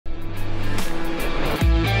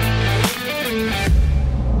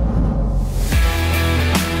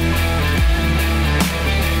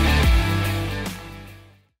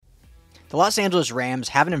Los Angeles Rams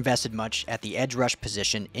haven't invested much at the edge rush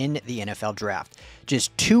position in the NFL draft.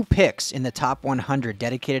 Just 2 picks in the top 100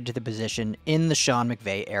 dedicated to the position in the Sean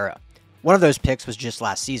McVay era. One of those picks was just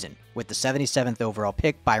last season, with the 77th overall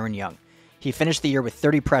pick, Byron Young. He finished the year with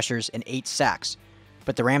 30 pressures and 8 sacks,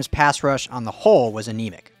 but the Rams' pass rush on the whole was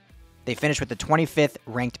anemic. They finished with the 25th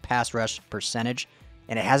ranked pass rush percentage,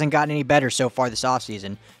 and it hasn't gotten any better so far this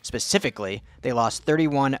offseason. Specifically, they lost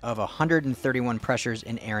 31 of 131 pressures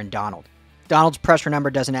in Aaron Donald. Donald's pressure number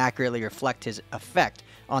doesn't accurately reflect his effect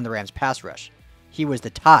on the Rams' pass rush. He was the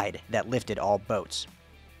tide that lifted all boats.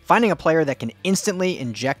 Finding a player that can instantly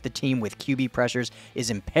inject the team with QB pressures is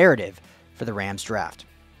imperative for the Rams draft.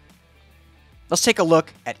 Let's take a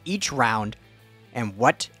look at each round and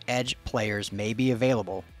what edge players may be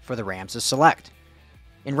available for the Rams to select.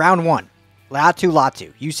 In round 1, Laiatu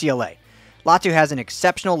Latu, UCLA. Latu has an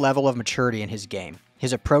exceptional level of maturity in his game.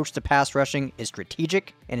 His approach to pass rushing is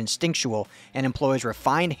strategic and instinctual and employs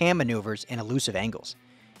refined hand maneuvers and elusive angles.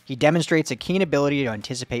 He demonstrates a keen ability to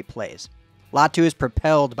anticipate plays. Latu is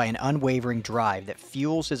propelled by an unwavering drive that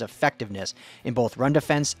fuels his effectiveness in both run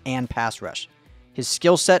defense and pass rush. His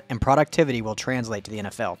skill set and productivity will translate to the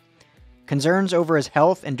NFL. Concerns over his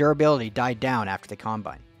health and durability died down after the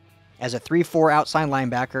combine. As a 3-4 outside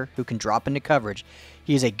linebacker who can drop into coverage,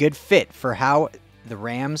 he is a good fit for how the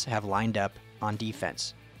Rams have lined up on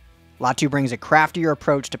defense. Latu brings a craftier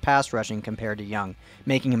approach to pass rushing compared to Young,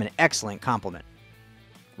 making him an excellent complement.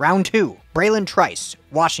 Round 2, Braylon Trice,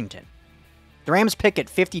 Washington. The Rams pick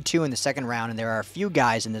at 52 in the second round, and there are a few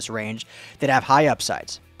guys in this range that have high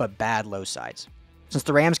upsides, but bad low sides. Since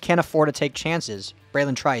the Rams can't afford to take chances,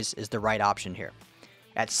 Braylon Trice is the right option here.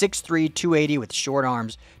 At 6'3", 280 with short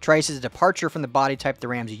arms, Trice is a departure from the body type the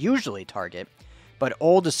Rams usually target, but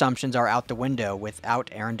old assumptions are out the window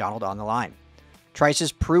without Aaron Donald on the line.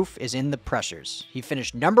 Trice's proof is in the pressures. He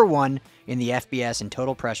finished number 1 in the FBS in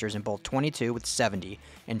total pressures in both 22 with 70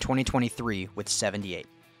 and 2023 with 78.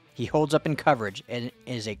 He holds up in coverage and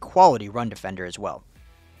is a quality run defender as well.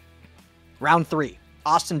 Round 3,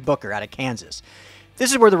 Austin Booker out of Kansas.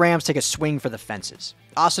 This is where the Rams take a swing for the fences.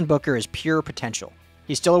 Austin Booker is pure potential.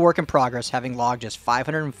 He's still a work in progress, having logged just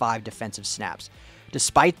 505 defensive snaps.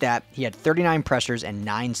 Despite that, he had 39 pressures and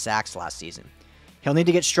 9 sacks last season. He'll need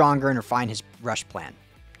to get stronger and refine his rush plan.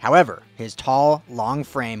 However, his tall, long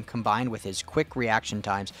frame combined with his quick reaction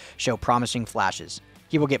times show promising flashes.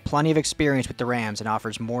 He will get plenty of experience with the Rams and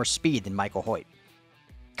offers more speed than Michael Hoyt.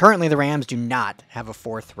 Currently, the Rams do not have a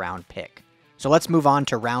 4th round pick. So let's move on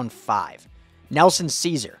to round 5. Nelson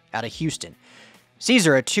Caesar out of Houston.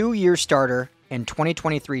 Caesar, a 2-year starter and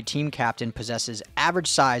 2023 team captain, possesses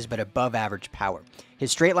average size but above average power.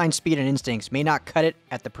 His straight line speed and instincts may not cut it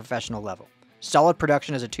at the professional level. Solid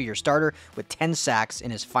production as a 2-year starter with 10 sacks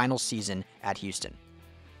in his final season at Houston.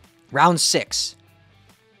 Round 6.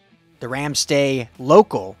 The Rams stay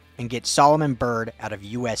local and get Solomon Byrd out of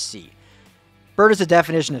USC. Byrd is the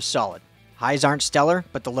definition of solid. Highs aren't stellar,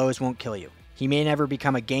 but the lows won't kill you. He may never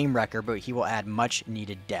become a game wrecker, but he will add much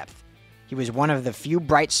needed depth. He was one of the few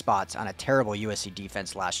bright spots on a terrible USC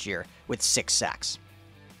defense last year with 6 sacks.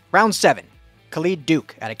 Round 7. Khalid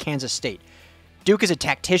Duke out of Kansas State. Duke is a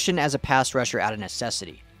tactician as a pass rusher out of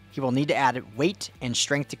necessity. He will need to add weight and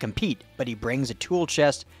strength to compete, but he brings a tool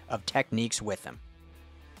chest of techniques with him.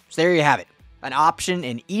 So there you have it. An option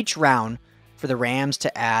in each round for the Rams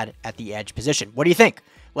to add at the edge position. What do you think?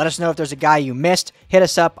 Let us know if there's a guy you missed. Hit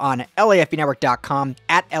us up on LAFBnetwork.com,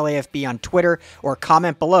 at LAFB on Twitter, or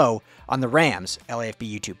comment below on the Rams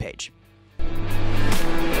LAFB YouTube page.